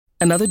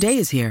Another day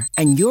is here,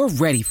 and you're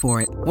ready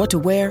for it. What to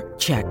wear?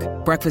 Check.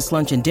 Breakfast,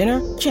 lunch, and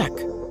dinner? Check.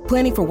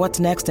 Planning for what's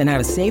next and how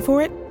to save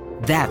for it?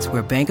 That's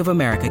where Bank of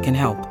America can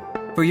help.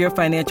 For your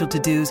financial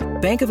to-dos,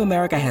 Bank of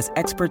America has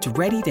experts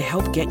ready to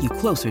help get you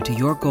closer to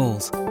your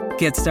goals.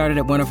 Get started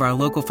at one of our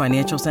local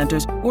financial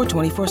centers or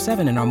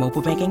 24/7 in our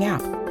mobile banking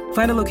app.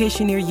 Find a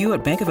location near you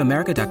at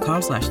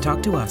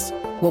bankofamerica.com/talktous.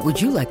 What would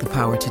you like the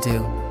power to do?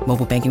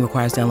 Mobile banking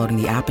requires downloading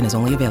the app and is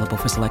only available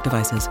for select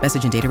devices.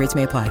 Message and data rates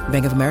may apply.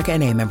 Bank of America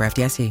N.A., member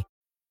FDIC.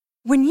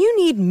 When you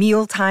need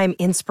mealtime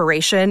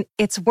inspiration,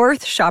 it's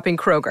worth shopping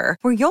Kroger,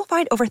 where you'll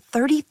find over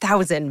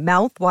 30,000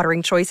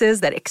 mouth-watering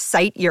choices that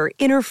excite your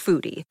inner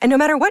foodie. And no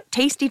matter what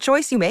tasty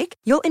choice you make,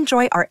 you'll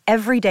enjoy our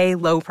everyday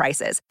low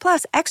prices,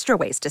 plus extra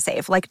ways to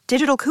save, like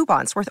digital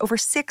coupons worth over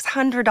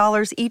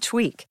 $600 each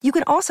week. You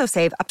can also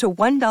save up to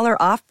 $1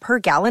 off per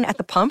gallon at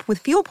the pump with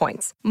fuel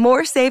points.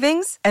 More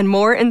savings and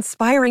more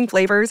inspiring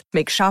flavors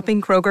make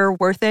shopping Kroger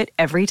worth it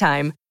every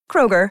time.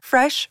 Kroger,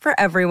 fresh for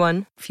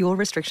everyone. Fuel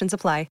restrictions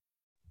apply.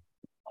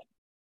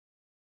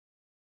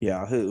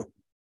 Yahoo.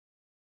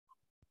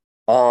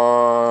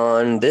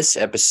 On this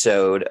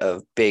episode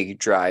of Big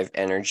Drive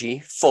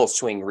Energy, full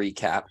swing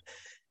recap,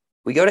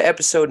 we go to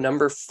episode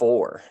number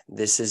 4.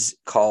 This is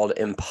called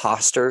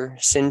Imposter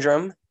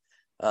Syndrome.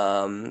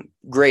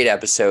 Great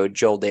episode.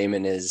 Joel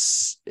Damon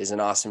is an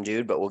awesome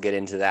dude, but we'll get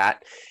into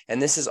that.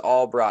 And this is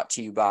all brought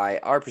to you by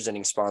our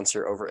presenting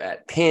sponsor over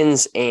at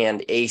Pins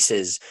and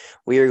Aces.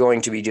 We are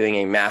going to be doing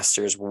a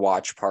Masters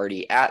watch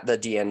party at the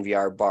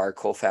DNVR bar,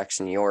 Colfax,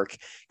 New York,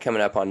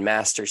 coming up on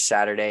Masters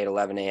Saturday at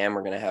 11 a.m.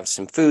 We're going to have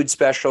some food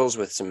specials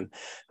with some,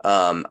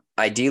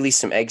 ideally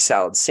some egg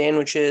salad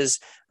sandwiches.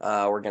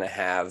 We're going to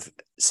have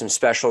some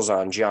specials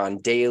on John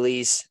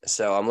Daly's.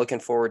 So I'm looking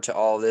forward to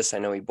all of this. I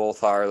know we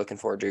both are looking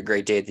forward to a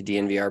great day at the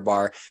DNVR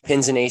bar.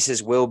 Pins and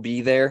Aces will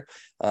be there.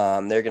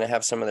 They're going to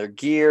have some of their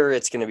gear.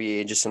 It's going to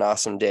be just an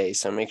awesome day.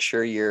 So make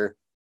sure you're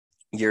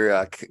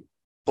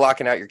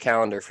blocking out your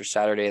calendar for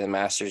Saturday of the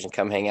Masters and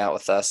come hang out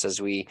with us as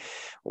we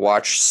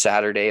watch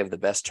Saturday of the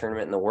best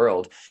tournament in the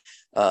world.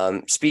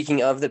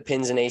 Speaking of the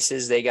Pins and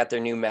Aces, they got their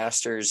new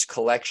Masters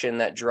collection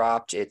that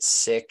dropped. It's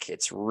sick.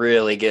 It's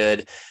really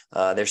good.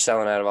 They're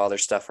selling out of all their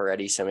stuff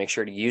already. So make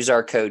sure to use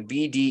our code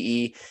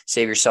BDE,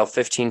 save yourself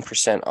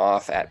 15%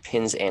 off at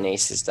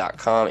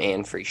pinsandaces.com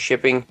and free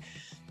shipping.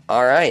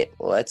 All right,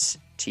 let's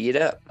tee it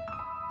up.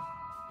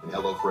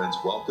 Hello, friends.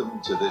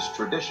 Welcome to this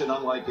tradition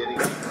unlike any.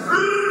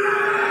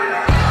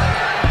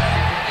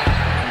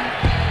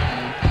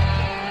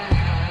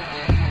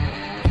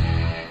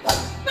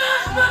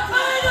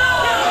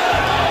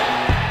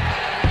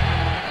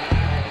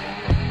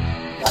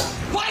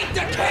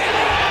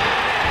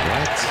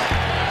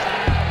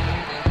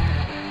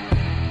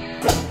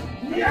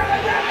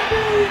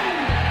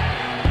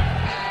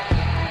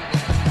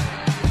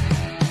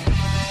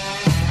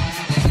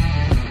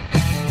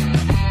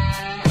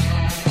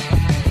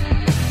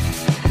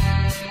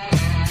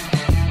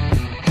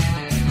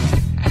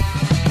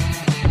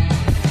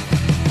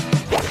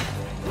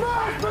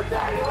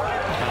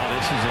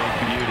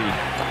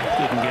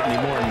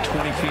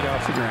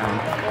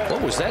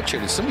 What was that, Chair?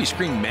 Did somebody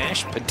scream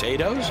mashed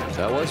potatoes?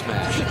 That was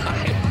mashed.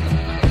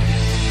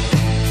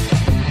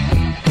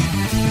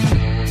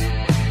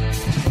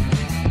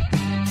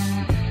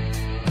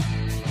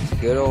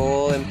 Good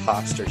old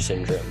imposter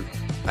syndrome.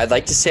 I'd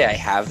like to say I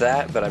have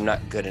that, but I'm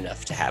not good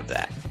enough to have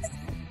that.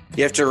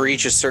 You have to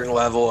reach a certain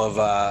level of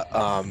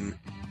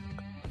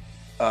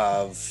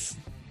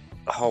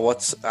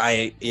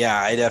I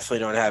definitely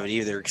don't have it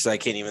either because I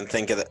can't even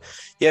think of it.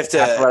 You have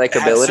to athletic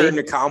have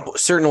ability,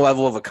 certain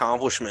level of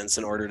accomplishments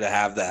in order to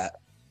have that.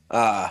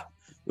 But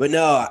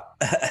no,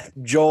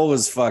 Joel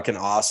was fucking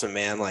awesome,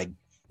 man. Like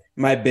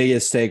my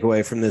biggest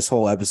takeaway from this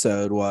whole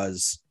episode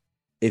was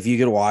if you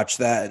could watch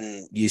that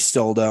and you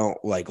still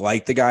don't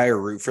like the guy or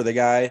root for the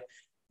guy,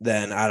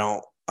 then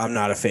I'm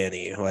not a fan of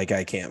you. Like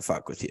I can't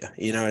fuck with you.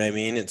 You know what I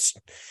mean? It's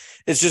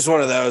just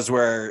one of those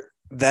where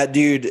that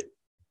dude,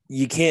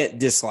 you can't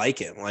dislike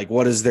him. Like,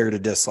 what is there to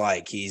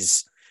dislike?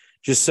 He's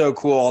just so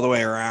cool all the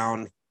way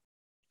around.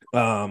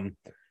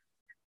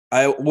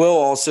 I will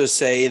also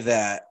say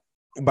that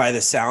by the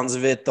sounds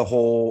of it, the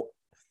whole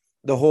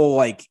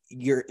like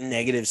your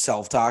negative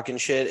self-talk and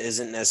shit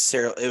isn't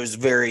necessarily, it was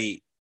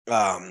very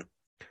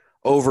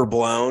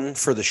overblown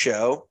for the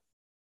show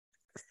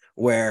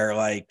where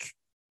like,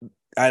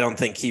 I don't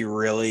think he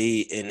really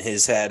in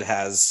his head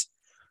has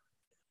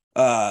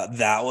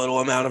that little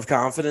amount of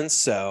confidence.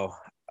 So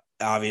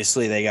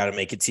obviously they got to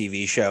make a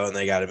TV show and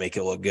they got to make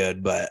it look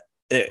good, but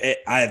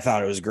I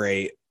thought it was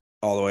great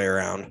all the way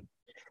around.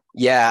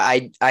 Yeah,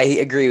 I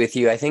agree with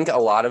you. I think a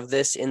lot of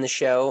this in the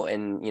show,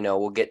 and, you know,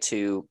 we'll get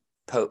to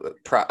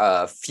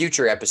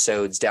future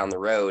episodes down the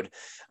road.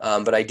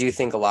 But I do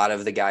think a lot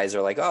of the guys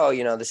are like, oh,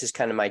 you know, this is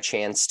kind of my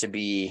chance to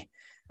be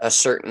a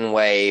certain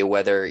way,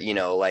 whether, you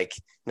know, like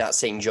not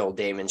saying Joel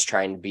Damon's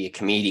trying to be a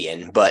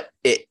comedian, but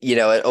it, you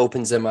know, it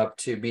opens them up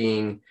to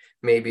being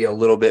maybe a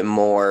little bit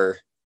more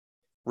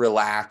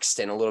relaxed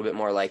and a little bit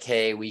more like,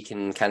 hey, we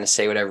can kind of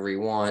say whatever we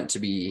want to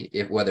be,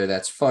 if whether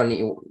that's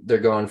funny, they're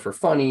going for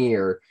funny,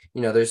 or,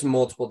 you know, there's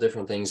multiple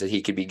different things that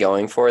he could be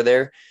going for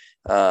there.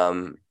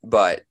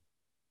 But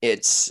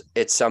it's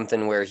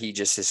something where he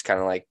just is kind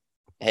of like,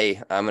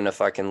 hey, I'm going to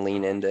fucking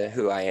lean into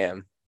who I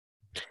am.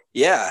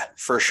 Yeah,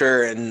 for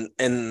sure.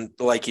 And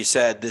like you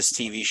said, this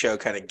TV show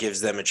kind of gives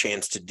them a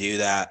chance to do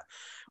that,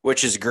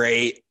 which is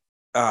great.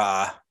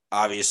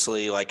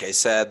 Obviously, like I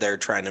said, they're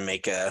trying to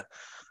make a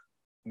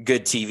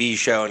good TV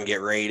show and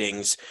get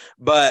ratings.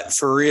 But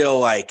for real,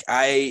 like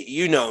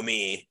you know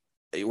me,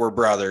 we're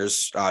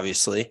brothers,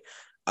 obviously.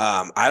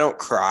 I don't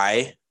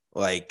cry,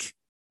 like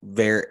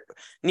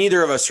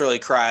neither of us really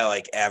cry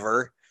like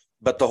ever.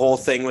 But the whole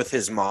thing with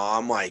his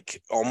mom,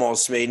 like,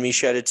 almost made me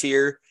shed a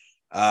tear.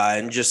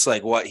 And just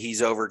like what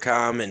he's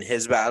overcome and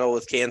his battle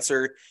with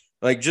cancer,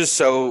 like, just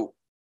so,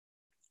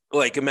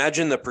 like,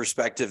 imagine the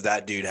perspective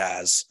that dude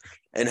has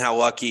and how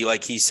lucky,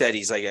 like he said,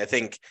 he's like, I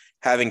think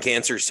having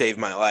cancer saved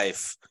my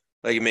life.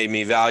 Like, it made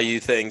me value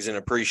things and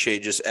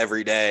appreciate just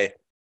every day.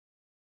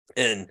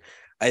 And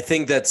I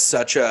think that's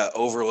such a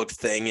overlooked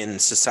thing in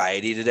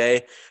society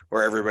today,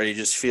 where everybody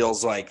just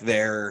feels like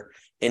they're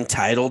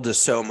entitled to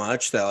so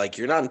much that, like,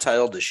 you're not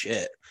entitled to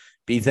shit.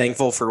 Be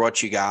thankful for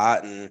what you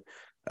got, and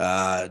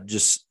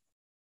just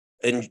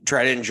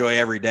try to enjoy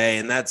every day.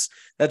 And that's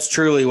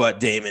truly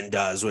what Damon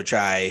does, which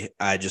I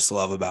just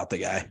love about the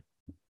guy.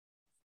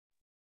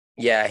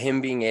 Yeah, him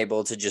being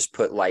able to just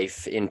put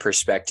life in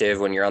perspective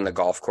when you're on the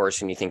golf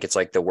course and you think it's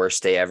like the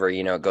worst day ever.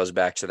 You know, it goes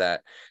back to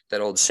that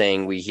old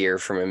saying we hear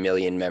from a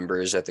million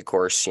members at the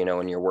course, you know,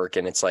 when you're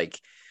working, it's like,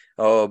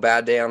 oh, a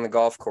bad day on the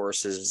golf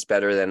course is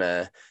better than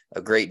a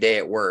great day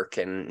at work.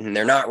 And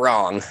they're not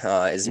wrong,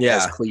 as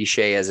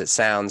cliche as it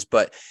sounds.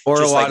 But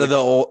or a lot of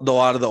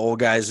the old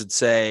guys would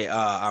say,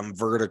 I'm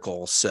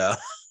vertical. So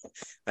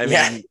I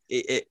mean,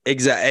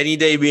 any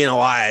day being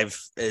alive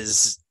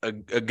is a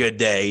good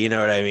day. You know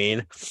what I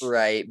mean?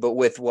 Right. But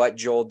with what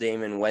Joel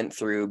Damon went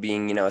through,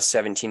 being, you know, a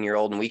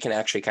 17-year-old, and we can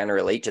actually kind of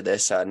relate to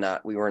this,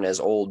 we weren't as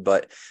old,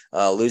 but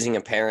losing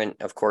a parent,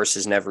 of course,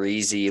 is never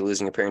easy.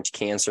 Losing a parent to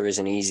cancer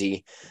isn't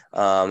easy.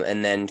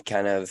 And then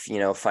kind of, you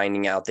know,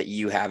 finding out that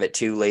you have it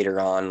too later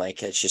on,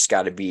 like, it's just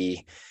got to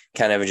be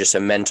kind of just a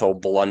mental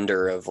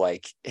blunder of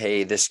like,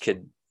 hey, this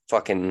could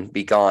fucking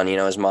be gone. You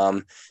know, his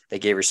mom, they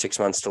gave her 6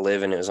 months to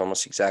live, and it was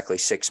almost exactly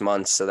 6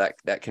 months. So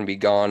that can be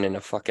gone in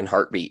a fucking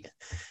heartbeat.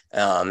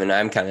 And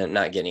I'm kind of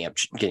not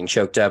getting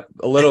choked up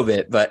a little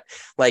bit, but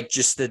like,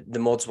 just the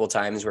multiple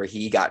times where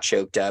he got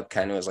choked up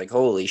kind of was like,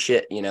 holy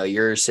shit, you know,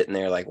 you're sitting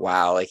there like,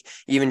 wow, like,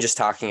 even just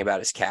talking about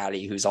his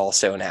caddy, who's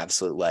also an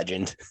absolute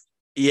legend.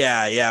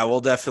 Yeah.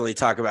 We'll definitely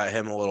talk about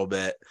him a little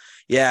bit.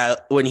 Yeah.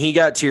 When he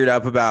got teared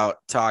up about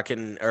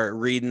talking or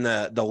reading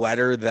the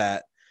letter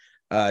that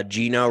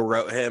Gino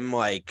wrote him,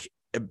 like,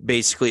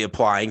 basically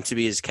applying to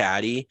be his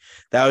caddy,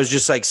 that was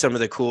just like some of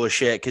the coolest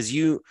shit. Cause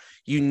you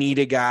need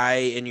a guy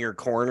in your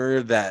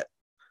corner that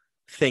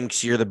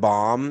thinks you're the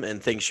bomb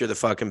and thinks you're the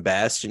fucking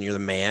best and you're the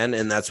man.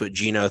 And that's what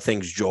Gino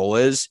thinks Joel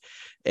is.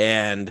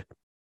 And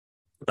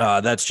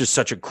that's just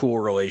such a cool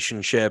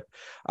relationship.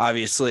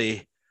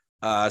 Obviously,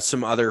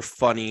 some other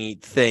funny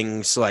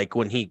things, like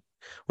when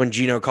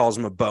Gino calls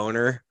him a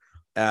boner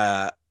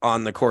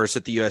on the course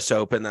at the US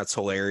Open, that's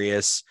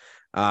hilarious.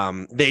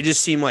 They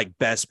just seem like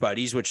best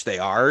buddies, which they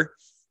are.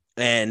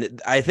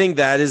 And I think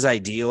that is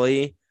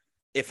ideally,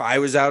 if I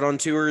was out on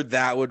tour,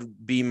 that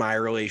would be my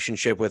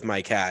relationship with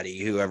my caddy,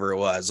 whoever it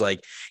was.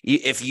 Like,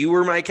 if you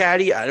were my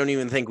caddy, I don't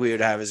even think we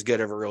would have as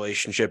good of a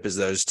relationship as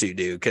those two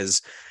do.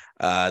 Cause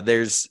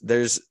there's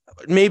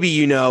maybe,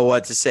 you know,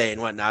 what to say and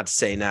what not to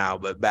say now,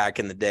 but back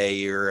in the day,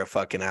 you were a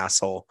fucking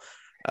asshole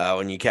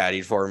when you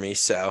caddied for me.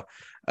 So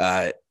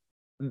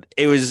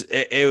it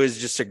was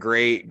just a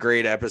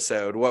great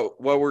episode. What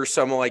were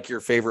some of like your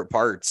favorite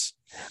parts?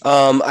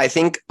 I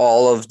think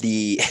all of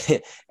the,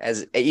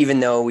 even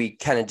though we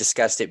kind of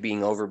discussed it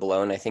being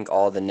overblown, I think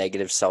all the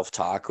negative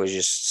self-talk was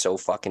just so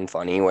fucking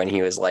funny when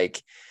he was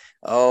like,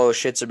 oh,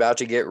 shit's about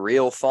to get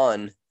real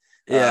fun.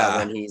 Yeah.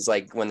 When he's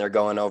like, when they're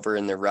going over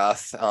in the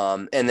rough.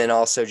 And then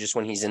also just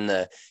when he's in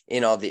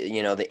all the,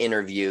 you know, the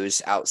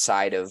interviews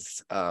outside of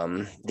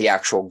the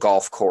actual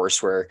golf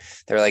course, where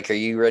they're like, are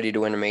you ready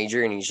to win a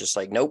major? And he's just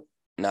like, nope,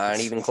 not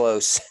even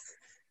close.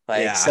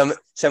 Like,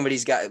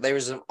 somebody's got, there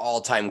was some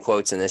all-time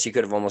quotes in this. You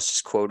could have almost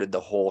just quoted the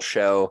whole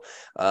show.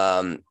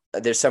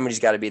 Somebody's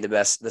got to be the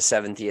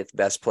 70th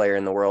best player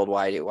in the world.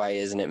 Why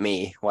isn't it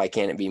me? Why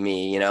can't it be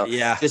me? You know,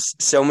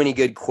 just so many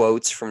good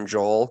quotes from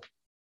Joel.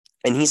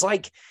 And he's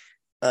like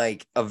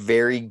a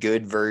very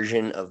good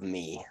version of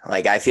me.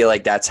 Like, I feel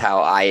like that's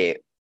how I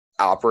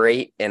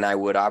operate, and I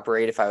would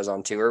operate if I was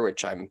on tour,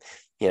 which I'm,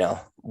 you know,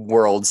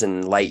 worlds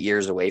and light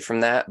years away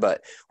from that,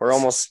 but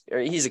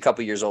he's a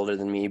couple years older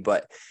than me,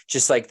 but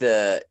just like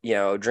the, you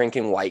know,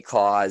 drinking White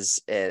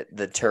Claws at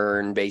the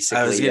turn,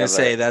 basically. I was going to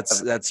say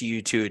that's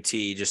you to a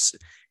T, just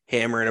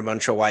hammering a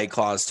bunch of White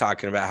Claws,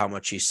 talking about how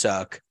much you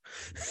suck.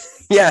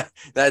 Yeah,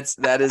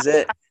 that is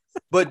it.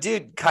 But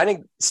dude, kind of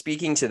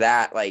speaking to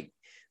that, like,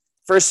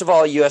 first of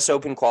all, US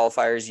Open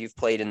qualifiers, you've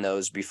played in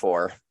those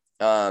before.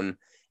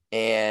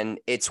 And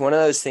it's one of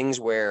those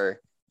things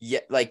where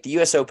like the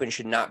US Open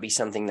should not be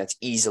something that's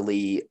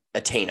easily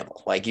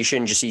attainable. Like you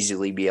shouldn't just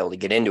easily be able to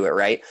get into it.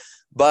 Right.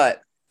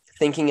 But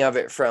thinking of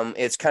it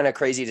it's kind of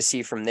crazy to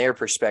see from their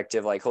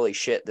perspective, like, holy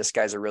shit, this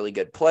guy's a really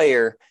good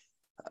player.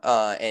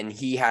 And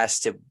he has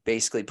to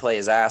basically play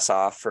his ass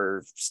off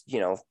for,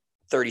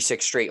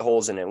 36 straight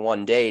holes in it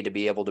one day to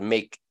be able to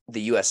make the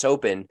US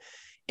Open.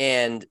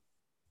 And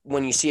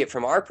when you see it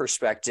from our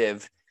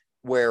perspective,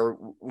 where,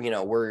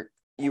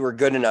 you were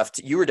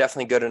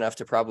definitely good enough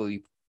to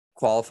probably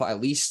qualify,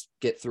 at least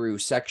get through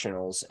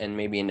sectionals and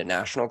maybe into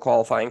national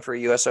qualifying for a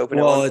US Open.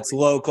 Well, it's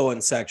local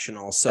and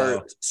sectional.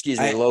 So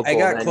local. I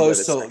got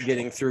close to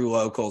getting through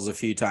locals a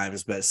few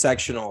times, but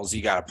sectionals,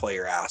 you got to play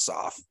your ass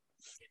off.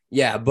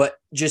 Yeah. But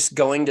just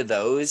going to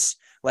those,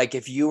 like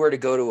if you were to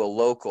go to a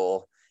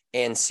local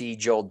and see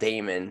Joel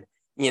Dahmen,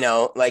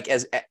 like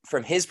as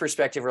from his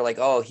perspective, we're like,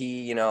 oh,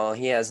 he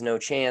has no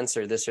chance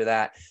or this or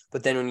that.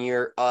 But then when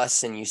you're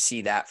us and you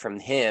see that from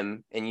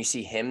him and you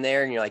see him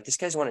there and you're like, this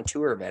guy's won a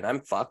tour event,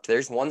 I'm fucked.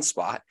 There's one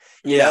spot,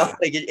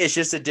 like it's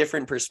just a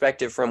different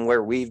perspective from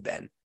where we've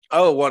been.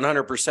 Oh,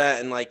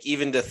 100%. And like,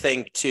 even to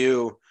think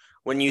too,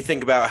 when you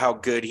think about how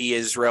good he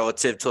is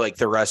relative to like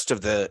the rest of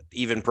the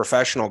even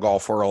professional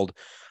golf world,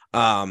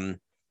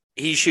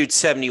 he shoots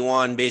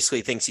 71,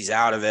 basically thinks he's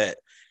out of it,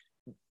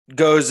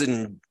 goes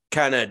and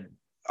kind of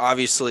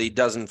obviously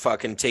doesn't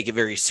fucking take it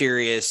very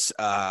serious.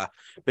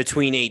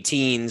 Between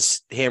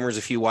 18s, hammers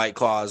a few White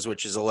Claws,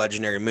 which is a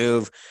legendary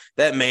move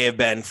that may have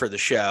been for the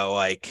show.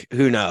 Like,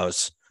 who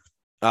knows?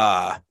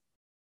 But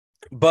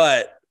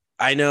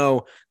I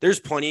know there's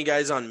plenty of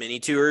guys on mini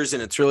tours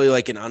and it's really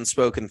like an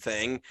unspoken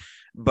thing,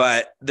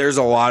 but there's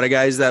a lot of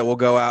guys that will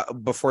go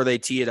out before they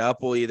tee it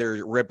up, will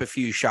either rip a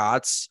few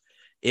shots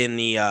in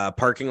the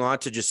parking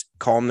lot to just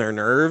calm their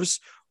nerves,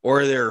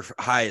 or they're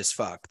high as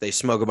fuck. They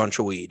smoke a bunch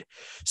of weed.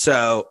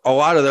 So a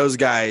lot of those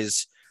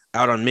guys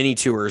out on mini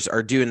tours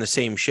are doing the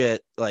same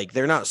shit. Like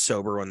they're not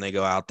sober when they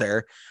go out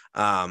there.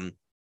 But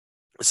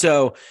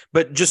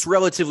just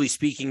relatively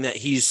speaking, that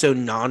he's so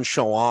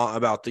nonchalant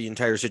about the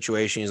entire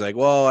situation. He's like,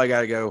 well, I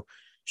got to go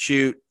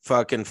shoot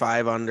fucking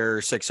 5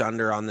 under, 6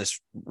 under on this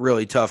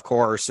really tough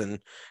course and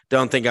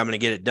don't think I'm going to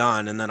get it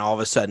done. And then all of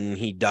a sudden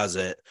he does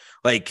it.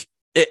 Like,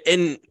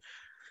 and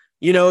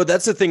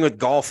that's the thing with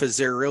golf is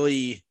they're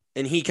really,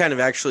 and he kind of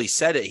actually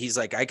said it. He's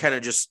like, I kind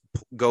of just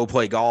go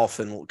play golf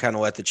and kind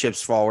of let the chips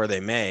fall where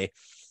they may.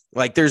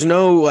 Like, there's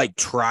no like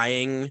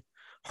trying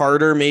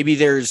harder. Maybe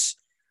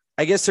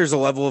I guess there's a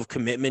level of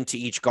commitment to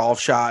each golf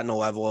shot and a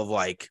level of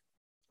like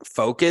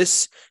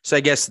focus. So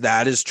I guess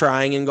that is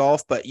trying in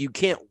golf, but you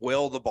can't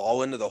will the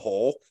ball into the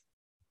hole.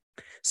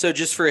 So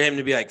just for him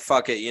to be like,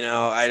 fuck it,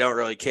 I don't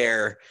really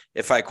care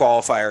if I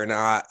qualify or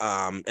not.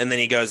 And then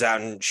he goes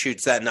out and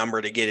shoots that number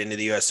to get into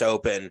the US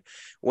Open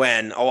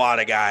when a lot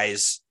of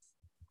guys,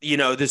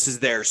 this is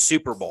their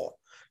Super Bowl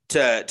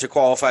to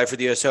qualify for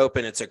the US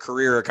Open. It's a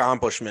career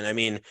accomplishment. I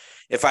mean,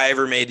 if I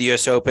ever made the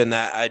US Open,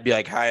 that I'd be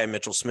like, hi, I'm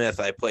Mitchell Smith.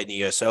 I played in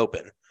the US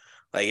Open.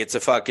 Like it's a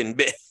fucking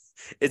bit.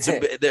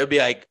 They'll be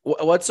like,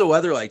 what's the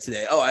weather like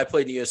today? Oh, I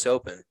played in the US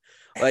Open.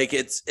 Like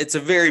it's a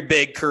very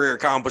big career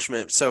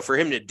accomplishment. So for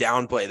him to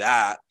downplay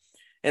that,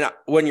 and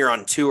when you're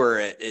on tour,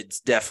 it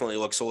definitely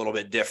looks a little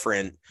bit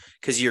different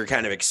because you're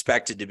kind of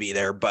expected to be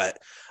there. But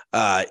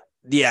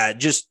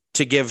just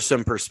to give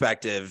some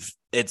perspective,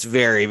 it's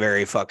very,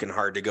 very fucking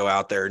hard to go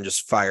out there and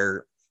just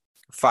fire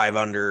 5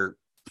 under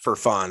for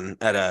fun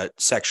at a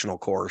sectional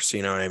course.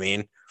 You know what I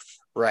mean?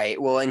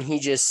 Right. Well, and he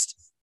just,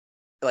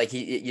 like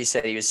you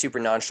said, he was super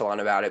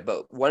nonchalant about it.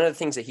 But one of the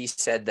things that he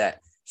said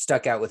that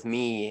stuck out with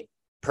me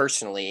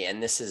personally,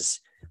 and this is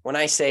when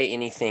I say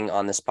anything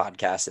on this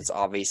podcast, it's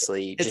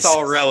obviously it's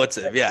all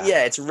relative.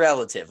 Yeah, it's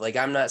relative. Like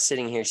I'm not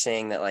sitting here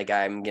saying that like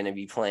I'm going to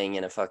be playing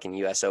in a fucking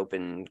US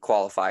Open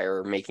qualifier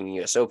or making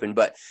a US Open,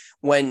 but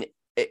when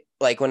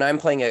I'm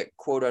playing a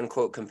quote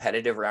unquote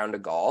competitive round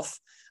of golf,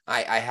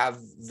 I have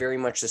very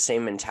much the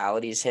same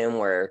mentality as him,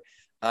 where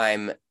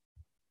I'm,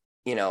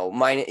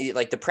 mine,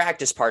 like the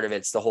practice part of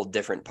it's the whole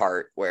different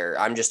part, where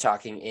I'm just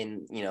talking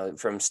in,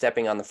 from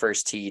stepping on the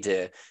first tee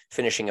to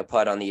finishing a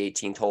putt on the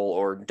 18th hole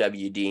or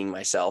WDing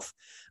myself.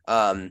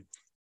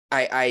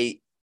 I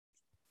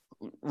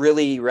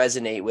really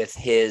resonate with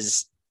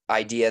his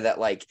idea that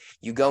like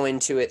you go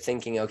into it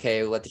thinking,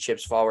 okay, let the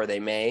chips fall where they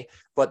may.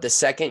 But the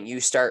second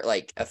you start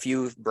like a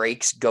few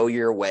breaks go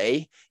your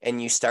way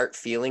and you start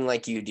feeling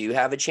like you do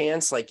have a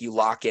chance, like you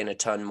lock in a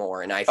ton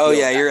more. And I feel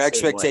your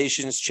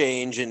expectations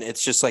change and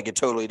it's just like a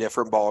totally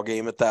different ball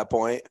game at that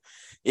point.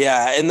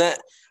 Yeah. And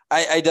that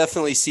I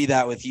definitely see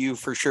that with you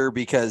for sure,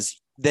 because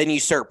then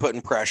you start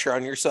putting pressure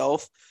on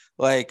yourself.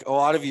 Like a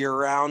lot of your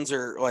rounds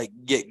are like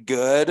get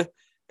good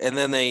and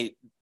then they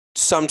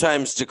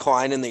sometimes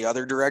decline in the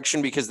other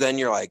direction, because then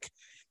you're like,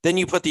 then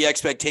you put the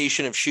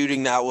expectation of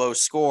shooting that low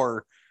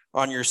score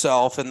on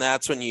yourself. And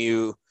that's when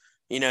you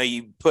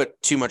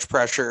put too much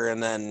pressure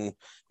and then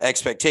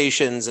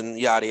expectations and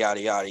yada,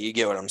 yada, yada. You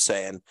get what I'm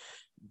saying?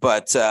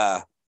 But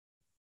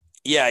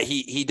yeah,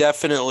 he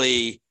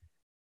definitely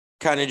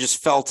kind of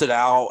just felt it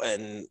out.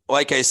 And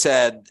like I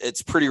said,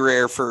 it's pretty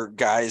rare for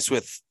guys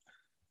with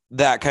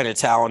that kind of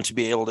talent to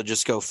be able to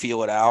just go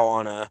feel it out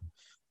on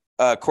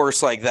a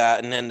course like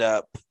that and end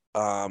up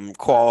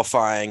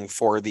qualifying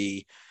for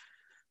the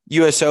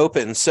US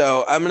Open.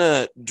 So I'm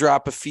going to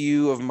drop a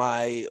few of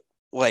my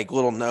like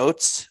little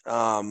notes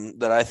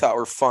that I thought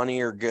were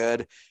funny or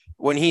good.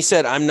 When he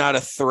said, I'm not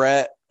a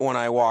threat when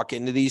I walk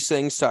into these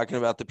things, talking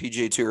about the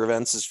PGA Tour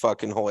events is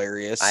fucking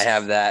hilarious. I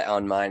have that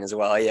on mine as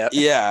well. Yep.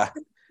 Yeah.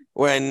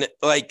 When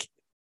like,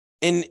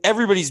 and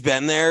everybody's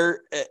been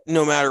there,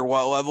 no matter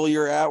what level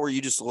you're at, where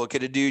you just look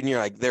at a dude and you're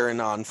like, they're a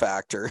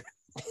non-factor.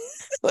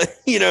 Like,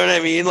 you know what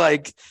I mean?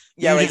 Like,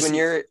 yeah, like just, when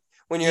you're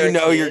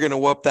you're gonna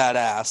whoop that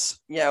ass.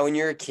 Yeah, when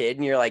you're a kid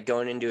and you're like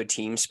going into a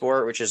team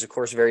sport, which is of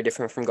course very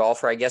different from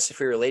golf. Or I guess if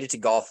you're related to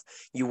golf,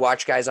 you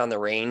watch guys on the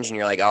range and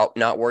you're like, oh,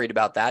 not worried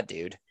about that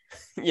dude.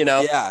 You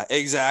know? Yeah,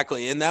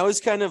 exactly. And that was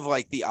kind of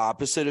like the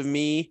opposite of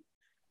me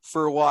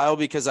for a while,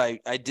 because I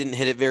didn't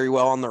hit it very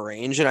well on the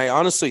range, and I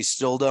honestly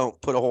still don't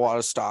put a whole lot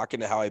of stock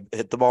into how I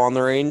hit the ball on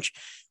the range.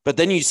 But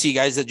then you see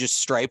guys that just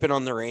stripe it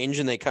on the range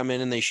and they come in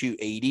and they shoot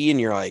 80,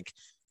 and you're like,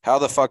 how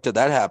the fuck did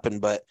that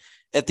happen? But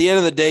at the end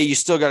of the day, you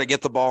still got to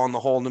get the ball in the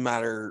hole, no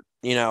matter,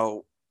 you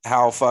know,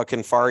 how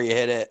fucking far you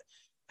hit it,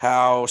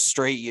 how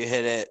straight you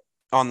hit it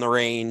on the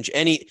range.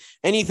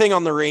 Anything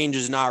on the range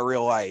is not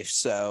real life.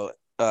 So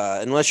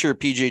unless you're a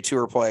PGA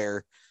Tour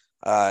player,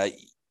 a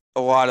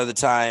lot of the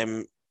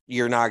time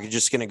you're not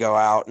just going to go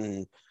out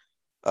and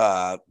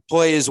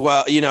play as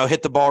well, you know,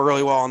 hit the ball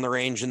really well on the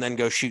range and then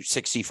go shoot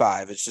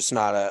 65. It's just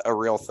not a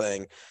real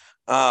thing.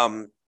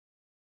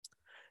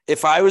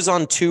 If I was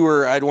on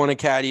tour, I'd want to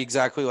caddy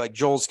exactly like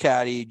Joel's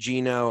caddy,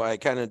 Gino. I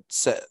kind of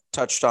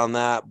touched on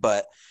that,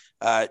 but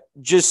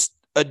just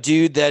a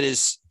dude that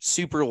is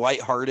super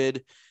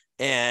lighthearted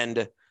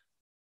and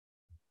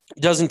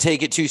doesn't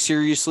take it too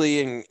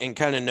seriously, and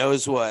kind of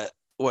knows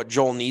what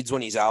Joel needs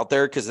when he's out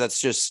there. Cause that's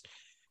just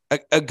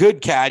a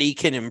good caddy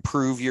can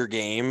improve your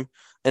game,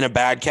 and a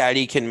bad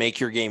caddy can make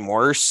your game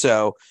worse.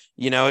 So,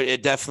 you know,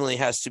 it definitely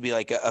has to be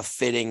like a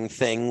fitting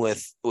thing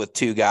with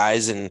two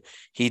guys. And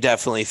he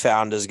definitely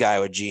found his guy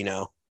with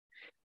Gino.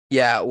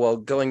 Yeah. Well,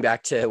 going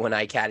back to when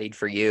I caddied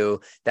for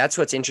you, that's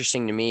what's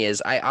interesting to me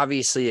is I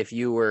obviously, if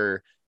you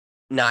were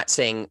not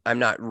saying I'm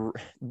not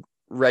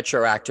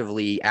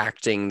retroactively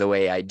acting the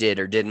way I did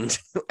or didn't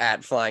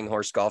at Flying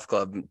Horse Golf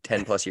Club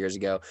 10 plus years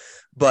ago,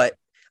 but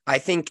I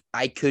think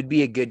I could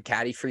be a good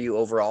caddy for you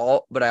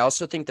overall. But I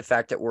also think the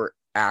fact that we're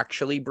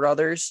actually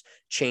brothers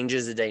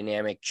changes the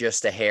dynamic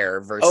just a hair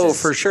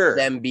versus for sure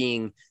them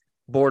being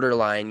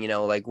borderline, you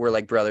know, like we're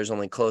like brothers,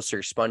 only closer,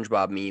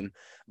 SpongeBob meme,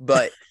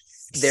 but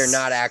they're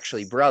not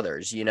actually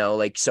brothers, you know,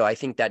 like, so I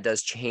think that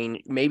does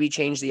change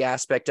the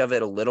aspect of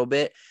it a little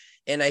bit.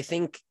 And I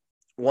think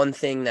one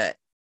thing that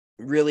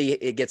really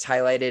it gets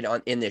highlighted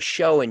on in this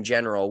show in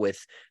general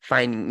with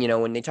finding, you know,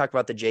 when they talk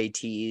about the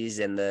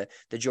JTs and the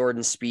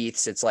Jordan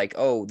Spieths, it's like,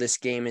 oh, this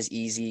game is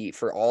easy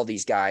for all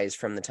these guys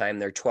from the time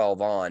they're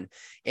 12 on.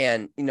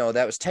 And, you know,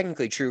 that was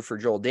technically true for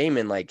Joel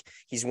Dahmen. Like,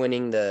 he's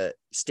winning the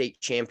state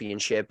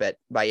championship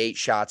by 8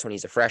 shots when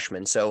he's a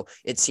freshman. So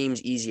it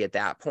seems easy at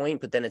that point,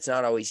 but then it's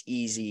not always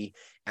easy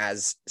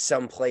as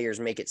some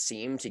players make it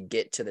seem to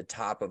get to the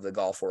top of the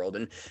golf world.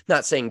 And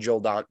not saying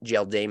Joel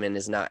Dahmen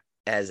is not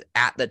as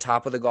at the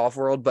top of the golf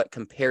world, but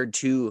compared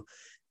to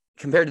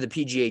the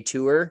PGA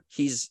Tour,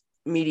 he's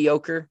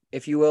mediocre,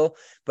 if you will.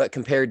 But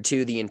compared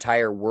to the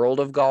entire world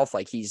of golf,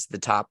 like, he's the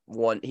top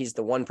one. He's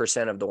the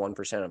 1% of the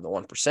 1% of the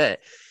 1%.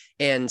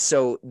 And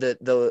so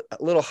the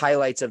little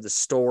highlights of the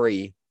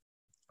story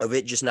of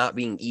it just not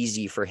being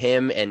easy for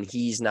him, and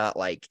he's not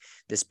like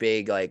this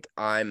big, like,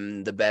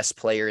 I'm the best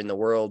player in the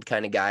world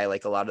kind of guy,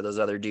 like a lot of those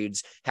other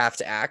dudes have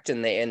to act,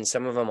 and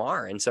some of them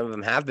are, and some of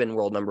them have been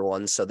world number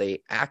ones, so they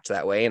act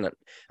that way, and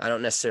I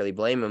don't necessarily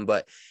blame him.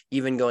 But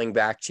even going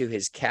back to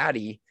his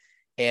caddy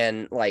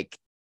and like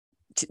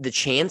the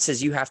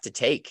chances you have to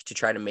take to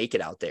try to make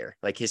it out there,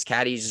 like his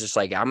caddy's just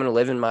like, I'm going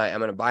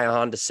to buy a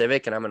Honda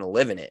Civic and I'm going to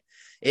live in it.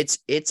 It's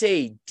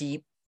a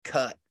deep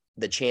cut,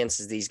 the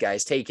chances these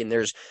guys take. And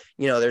there's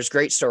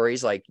great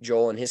stories like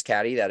Joel and his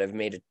caddy that have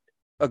made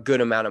a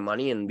good amount of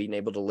money and being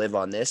able to live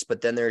on this.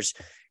 But then there's,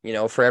 you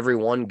know, for every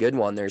one good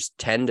one, there's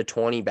 10 to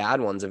 20 bad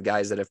ones of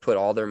guys that have put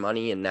all their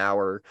money and now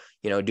are,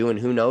 you know, doing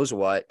who knows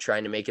what,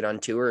 trying to make it on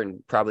tour,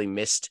 and probably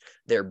missed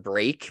their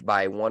break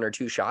by 1 or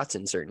 2 shots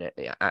in certain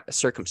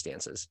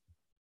circumstances.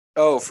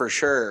 Oh, for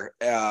sure.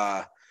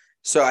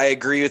 So I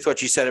agree with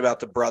what you said about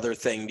the brother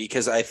thing,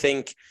 because I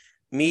think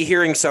me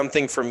hearing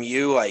something from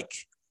you, like,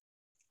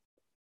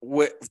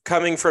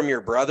 coming from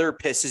your brother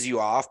pisses you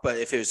off, but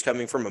if it was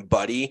coming from a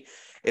buddy,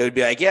 it would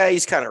be like, yeah,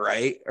 he's kind of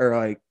right, or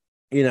like,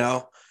 you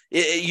know,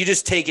 you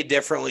just take it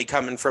differently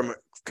coming from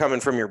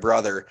your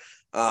brother.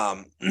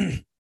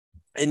 And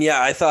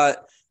yeah, I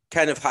thought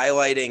kind of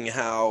highlighting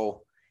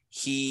how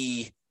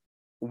he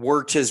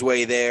worked his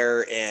way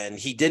there, and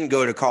he didn't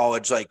go to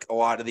college like a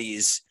lot of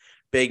these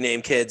big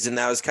name kids, and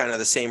that was kind of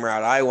the same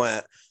route I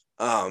went.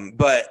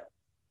 But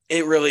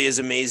it really is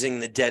amazing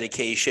the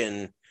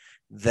dedication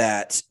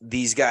that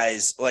these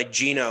guys, like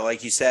Gino,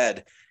 like you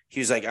said, he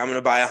was like, I'm going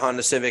to buy a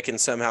Honda Civic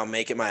and somehow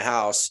make it my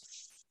house.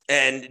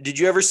 And did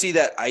you ever see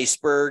that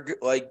iceberg?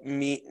 Like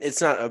me, it's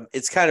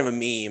kind of a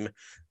meme.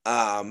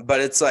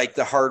 But it's like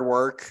the hard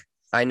work.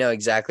 I know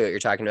exactly what you're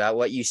talking about.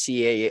 What you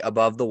see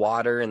above the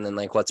water and then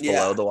like what's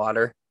below the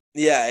water.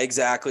 Yeah,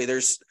 exactly.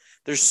 There's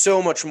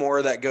so much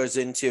more that goes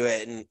into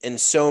it, and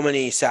so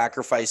many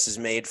sacrifices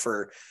made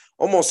for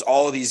almost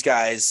all of these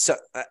guys. So,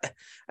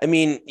 I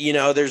mean,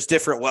 there's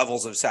different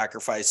levels of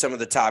sacrifice. Some of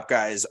the top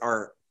guys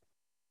aren't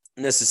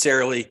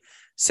necessarily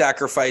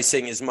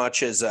sacrificing as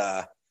much as,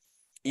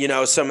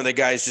 some of the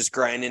guys just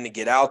grinding to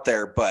get out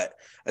there, but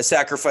a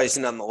sacrifice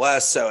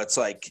nonetheless. So it's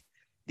like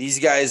these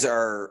guys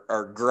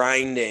are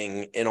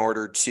grinding in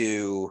order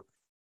to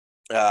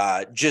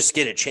just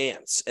get a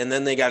chance, and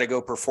then they got to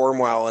go perform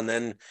well. And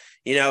then,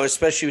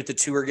 especially with the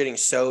tour getting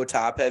so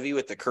top heavy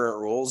with the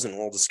current rules, and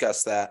we'll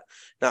discuss that,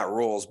 not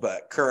rules,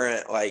 but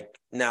current, like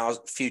now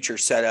future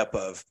setup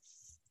of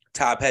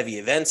top heavy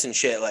events and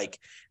shit. Like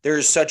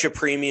there's such a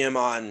premium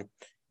on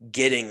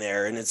getting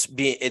there, and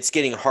it's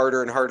getting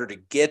harder and harder to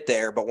get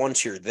there. But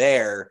once you're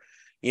there,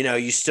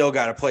 you still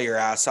got to play your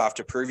ass off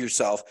to prove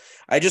yourself.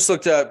 I just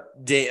looked up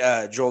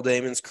Joel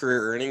Dahmen's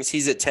career earnings.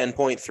 He's at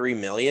 10.3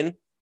 million.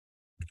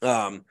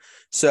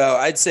 So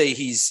I'd say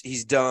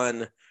he's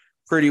done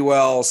pretty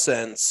well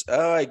since,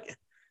 I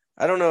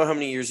don't know how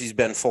many years he's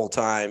been full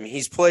time.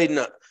 He's played in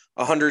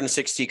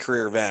 160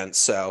 career events.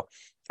 So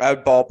I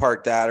would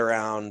ballpark that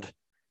around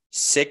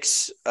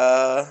 6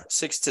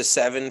 to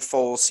 7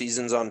 full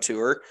seasons on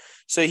tour.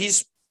 So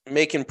he's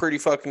making pretty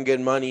fucking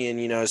good money, and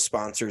his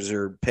sponsors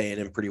are paying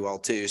him pretty well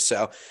too.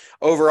 So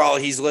overall,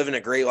 he's living a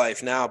great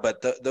life now.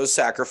 But those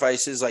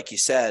sacrifices, like you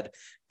said,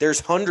 there's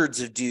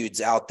hundreds of dudes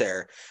out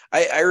there.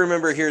 I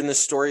remember hearing this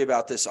story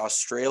about this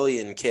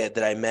Australian kid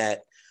that I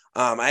met.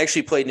 I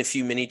actually played in a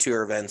few mini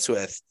tour events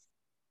with,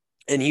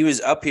 and he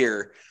was up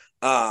here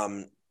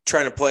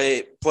trying to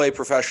play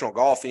professional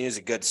golf, and he was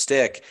a good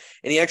stick.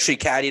 And he actually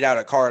caddied out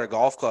a car at a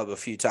golf club a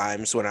few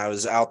times when I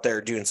was out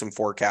there doing some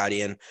four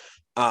caddying.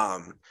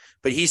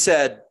 But he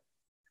said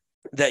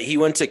that he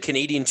went to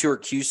Canadian Tour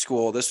Q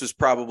School. This was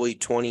probably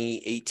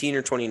 2018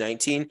 or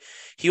 2019.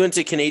 He went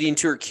to Canadian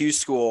Tour Q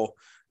School,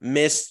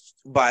 missed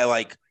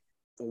getting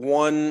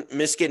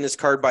his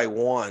card by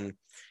one.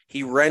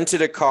 He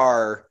rented a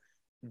car,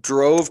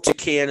 drove to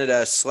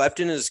Canada, slept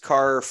in his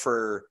car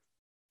for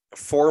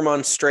 4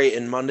 months straight,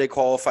 and Monday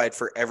qualified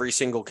for every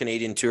single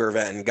Canadian Tour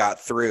event and got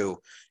through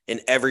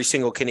in every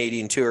single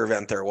Canadian Tour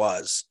event there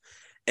was,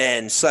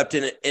 and slept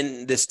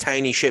in this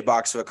tiny shit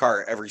box of a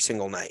car every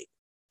single night.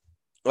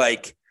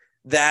 Like,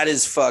 that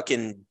is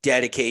fucking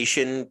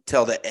dedication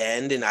till the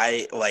end. And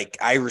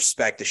I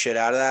respect the shit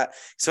out of that.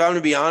 So I'm going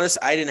to be honest,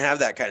 I didn't have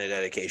that kind of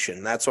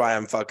dedication. That's why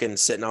I'm fucking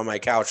sitting on my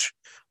couch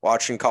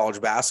watching college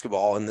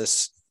basketball in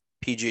this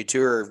PGA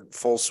Tour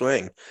full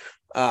swing.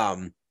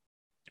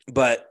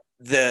 But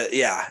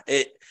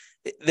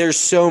there's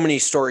so many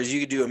stories.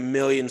 You could do a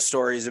million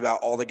stories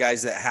about all the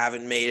guys that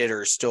haven't made it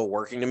or are still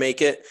working to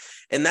make it.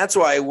 And that's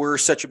why we're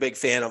such a big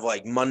fan of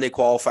like Monday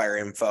qualifier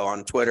info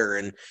on Twitter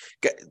and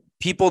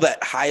people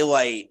that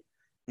highlight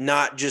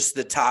not just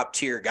the top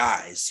tier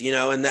guys,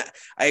 and that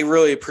I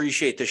really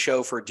appreciate the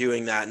show for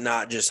doing that,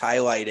 not just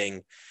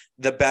highlighting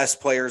the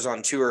best players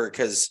on tour.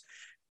 Because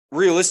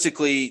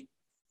realistically,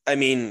 I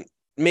mean,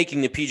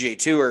 making the PGA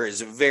Tour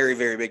is a very,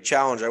 very big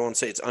challenge. I won't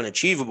say it's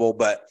unachievable,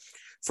 but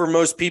for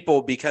most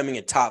people, becoming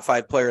a top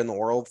 5 player in the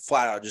world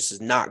flat out just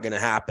is not going to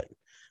happen.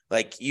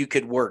 Like, you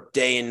could work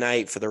day and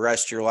night for the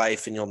rest of your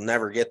life and you'll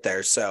never get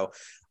there. So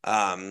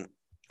I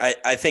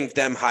think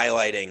them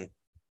highlighting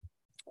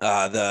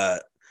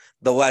the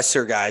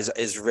lesser guys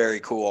is very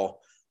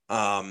cool.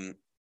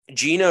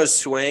 Gino's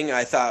swing,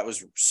 I thought,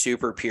 was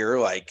super pure.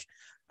 Like,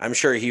 I'm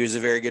sure he was a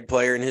very good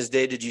player in his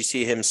day. Did you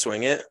see him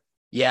swing it?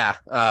 Yeah.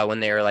 When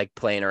they were like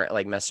playing or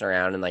like messing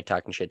around and like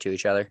talking shit to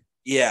each other.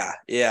 Yeah.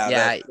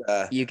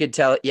 You could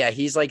tell. Yeah.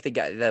 He's like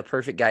the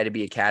perfect guy to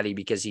be a caddy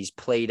because he's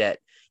played at,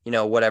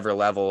 whatever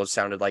level. It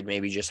sounded like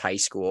maybe just high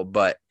school,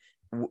 but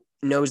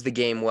knows the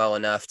game well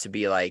enough to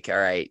be like, all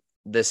right,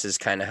 this is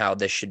kind of how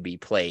this should be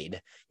played.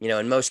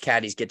 And most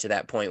caddies get to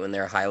that point when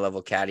they're a high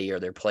level caddy or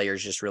their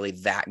player's just really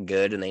that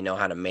good and they know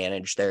how to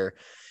manage their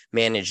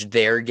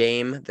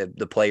game,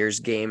 the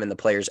player's game and the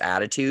player's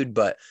attitude.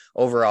 But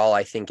overall,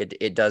 I think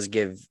it does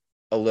give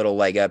a little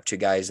leg up to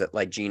guys that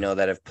like Gino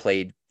that have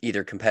played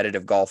either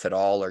competitive golf at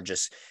all or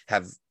just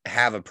have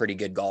a pretty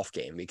good golf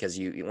game, because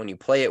when you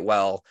play it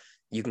well,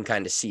 you can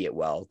kind of see it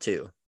well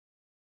too.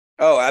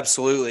 Oh,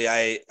 absolutely.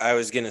 I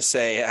was going to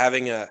say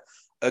having a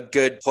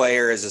good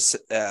player as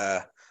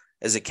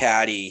a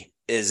caddy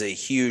is a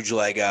huge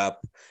leg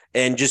up,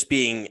 and just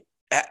being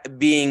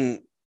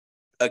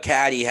a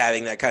caddy,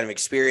 having that kind of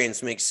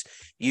experience makes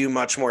you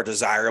much more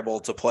desirable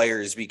to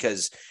players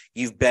because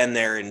you've been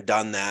there and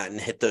done that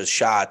and hit those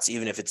shots,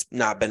 even if it's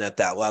not been at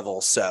that level.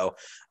 So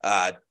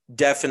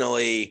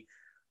definitely,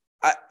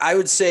 I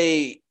would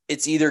say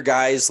it's either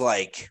guys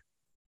like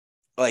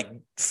like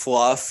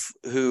Fluff,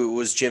 who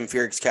was Jim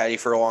Furyk's caddy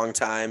for a long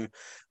time.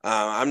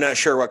 I'm not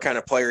sure what kind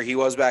of player he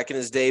was back in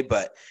his day,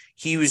 but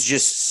he was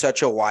just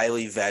such a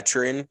wily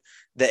veteran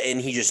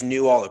and he just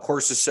knew all the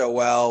courses so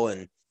well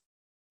and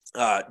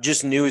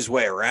just knew his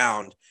way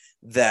around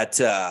that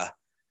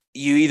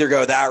you either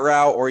go that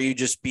route or you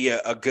just be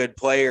a good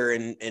player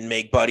and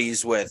make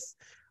buddies with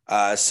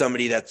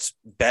somebody that's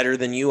better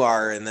than you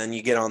are. And then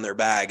you get on their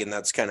bag, and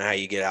that's kind of how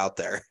you get out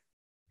there.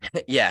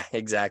 Yeah,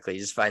 exactly.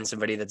 Just find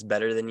somebody that's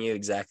better than you,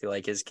 exactly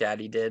like his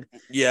caddy did.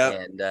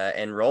 Yeah.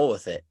 And roll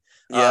with it.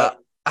 Yeah.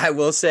 I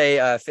will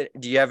say,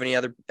 do you have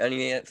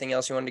anything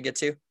else you wanted to get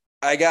to?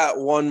 I got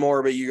one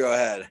more, but you go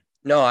ahead.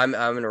 No, I'm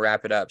going to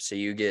wrap it up. So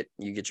you get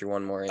your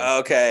one more in.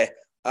 Okay.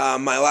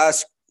 My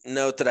last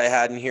note that I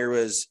had in here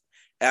was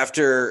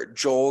after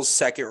Joel's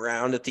second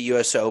round at the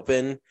US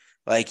Open,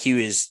 like he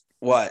was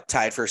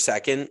tied for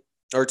second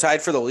or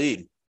tied for the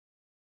lead.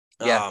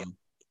 Yeah.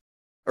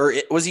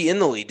 Was he in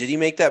the lead? Did he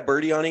make that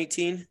birdie on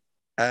 18?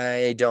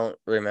 I don't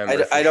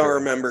remember. I don't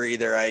remember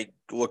either. I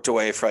looked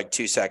away for like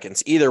 2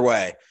 seconds. Either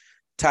way,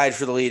 tied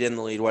for the lead, in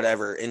the lead,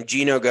 whatever. And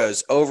Gino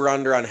goes over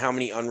under on how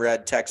many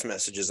unread text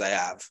messages I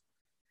have.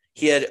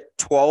 He had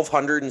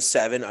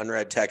 1,207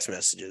 unread text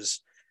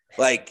messages.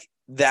 Like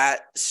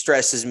that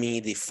stresses me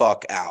the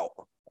fuck out.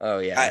 Oh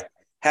yeah.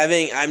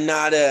 I'm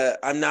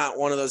not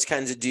one of those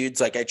kinds of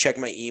dudes. Like I check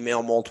my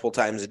email multiple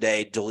times a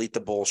day, delete the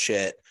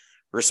bullshit,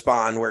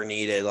 respond where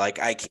needed. Like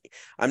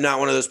I'm not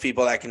one of those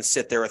people that can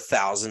sit there with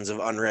thousands of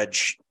unread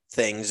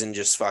things and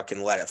just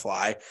fucking let it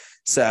fly.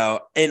 So,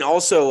 and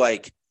also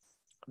like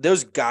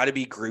those gotta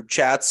be group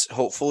chats.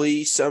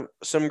 Hopefully some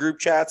group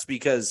chats,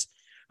 because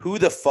who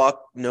the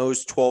fuck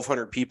knows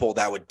 1,200 people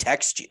that would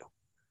text you?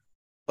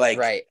 Like,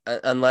 right.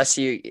 Unless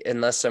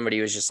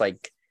somebody was just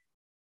like,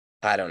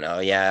 I don't know.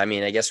 Yeah. I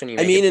mean, I guess when you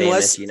make it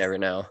famous, you never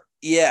know.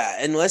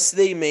 Yeah. Unless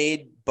they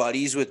made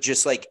buddies with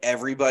just like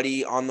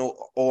everybody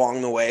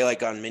along the way,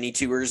 like on mini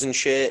tours and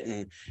shit.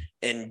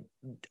 And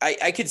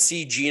I could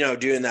see Gino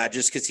doing that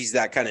just because he's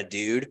that kind of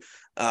dude.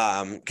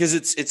 Because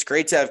it's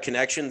great to have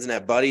connections and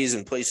have buddies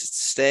and places to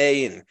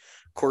stay and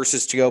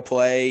courses to go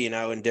play,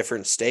 in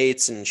different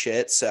states and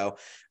shit. So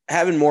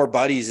having more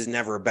buddies is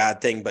never a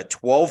bad thing, but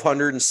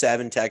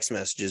 1,207 text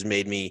messages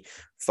made me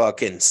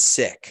fucking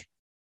sick.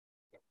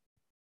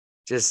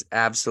 Just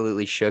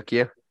absolutely shook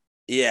you.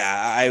 Yeah,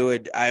 I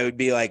would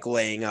be like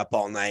laying up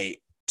all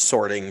night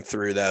sorting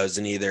through those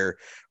and either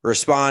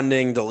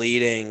responding,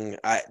 deleting.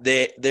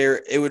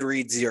 It would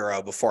read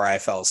 0 before I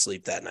fell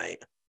asleep that night.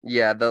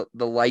 Yeah, the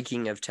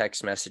liking of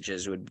text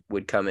messages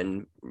would come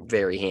in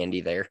very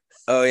handy there.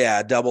 Oh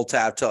yeah, double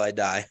tap till I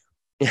die.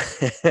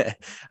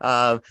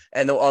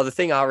 And the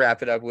thing I'll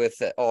wrap it up with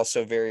that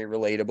also very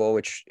relatable,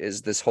 which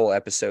is this whole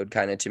episode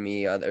kind of to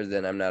me, other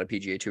than I'm not a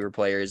PGA Tour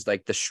player, is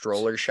like the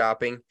stroller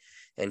shopping.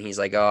 And he's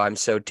like, oh, I'm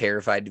so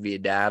terrified to be a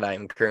dad.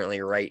 I'm currently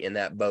right in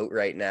that boat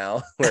right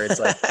now where it's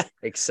like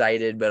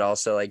excited, but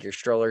also like you're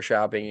stroller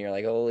shopping. And you're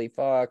like, holy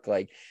fuck.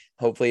 Like,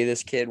 hopefully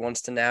this kid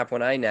wants to nap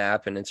when I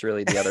nap. And it's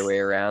really the other way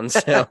around.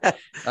 So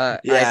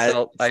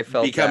yeah, I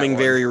felt becoming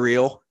very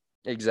real.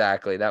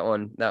 Exactly. That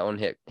one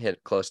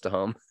hit close to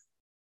home.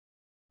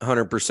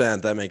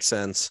 100%. That makes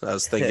sense. I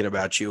was thinking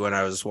about you when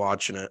I was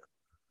watching it.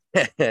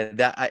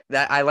 that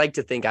I like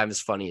to think I'm as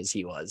funny as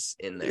he was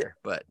in there,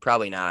 but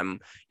probably not. I'm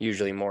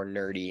usually more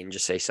nerdy and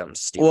just say something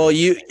stupid.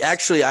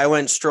 Well, I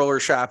went stroller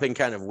shopping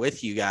kind of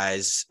with you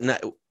guys,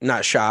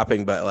 not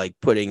shopping, but like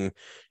putting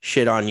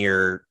shit on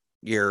your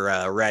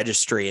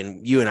registry,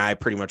 and you and I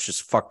pretty much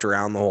just fucked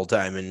around the whole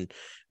time and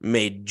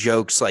made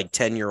jokes like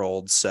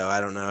 10-year-olds. So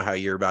I don't know how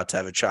you're about to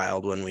have a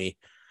child when we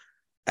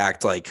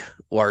act like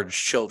large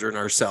children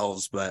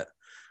ourselves, but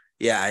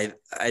yeah,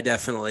 I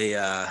definitely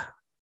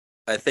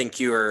I think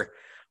you were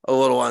a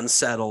little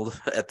unsettled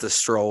at the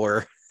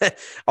stroller.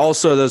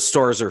 Also, those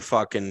stores are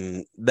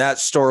that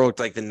store looked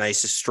like the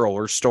nicest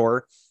stroller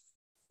store,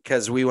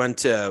 because we went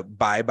to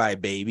Bye Bye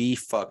Baby.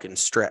 Fucking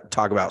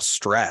talk about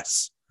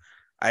stress.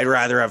 I'd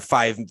rather have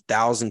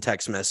 5,000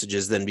 text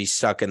messages than be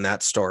stuck in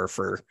that store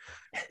for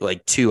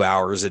like 2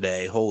 hours a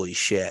day. Holy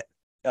shit.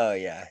 Oh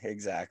yeah,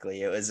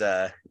 exactly. It was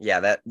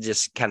that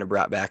just kind of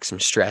brought back some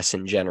stress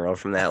in general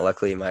from that.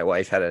 Luckily my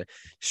wife had a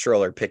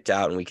stroller picked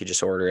out and we could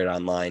just order it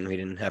online. We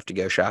didn't have to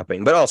go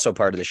shopping, but also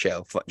part of the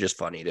show, just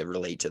funny to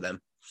relate to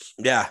them.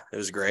 Yeah, it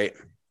was great.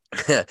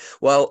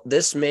 Well,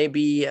 this may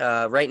be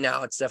right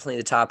now it's definitely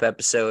the top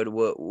episode.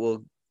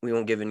 We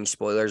won't give any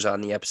spoilers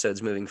on the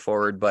episodes moving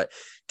forward, but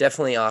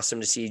definitely awesome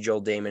to see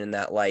Joel Dahmen in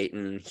that light.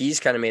 And he's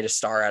kind of made a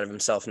star out of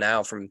himself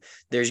now.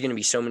 There's going to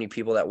be so many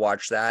people that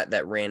watch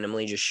that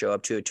randomly just show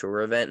up to a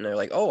tour event and they're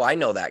like, oh, I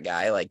know that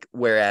guy. Like,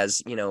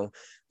 whereas,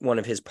 one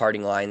of his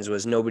parting lines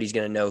was nobody's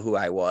going to know who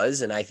I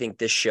was. And I think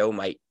this show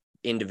might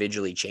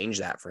individually change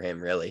that for him,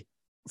 really.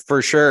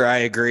 For sure. I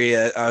agree.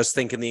 I was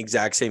thinking the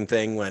exact same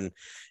thing and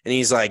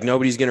he's like,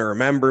 nobody's going to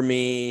remember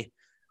me.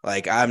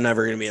 Like, I'm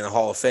never going to be in the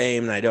Hall of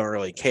Fame and I don't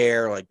really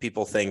care. Like,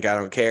 people think I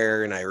don't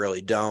care and I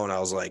really don't. I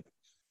was like,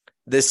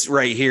 this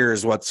right here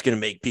is what's going to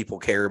make people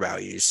care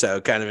about you.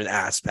 So kind of an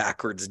ass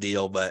backwards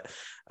deal. But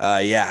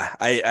Yeah,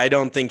 I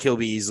don't think he'll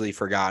be easily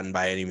forgotten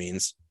by any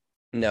means.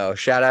 No,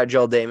 shout out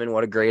Joel Damon.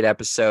 What a great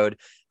episode.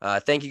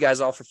 Thank you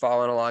guys all for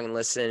following along and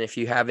listening. If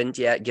you haven't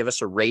yet, give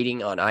us a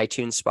rating on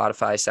iTunes,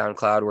 Spotify,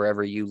 SoundCloud,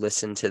 wherever you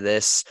listen to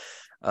this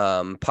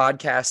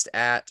podcast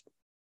at.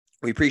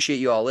 We appreciate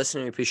you all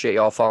listening. We appreciate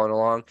you all following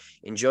along.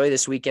 Enjoy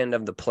this weekend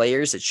of the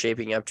Players. It's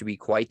shaping up to be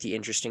quite the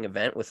interesting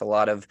event with a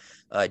lot of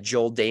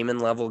Joel Damon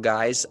level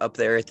guys up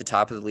there at the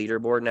top of the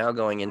leaderboard now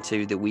going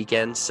into the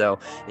weekend. So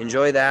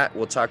enjoy that.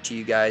 We'll talk to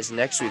you guys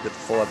next week with the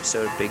full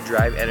episode of Big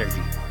Drive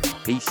Energy.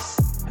 Peace.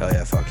 Hell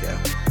yeah, fuck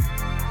yeah.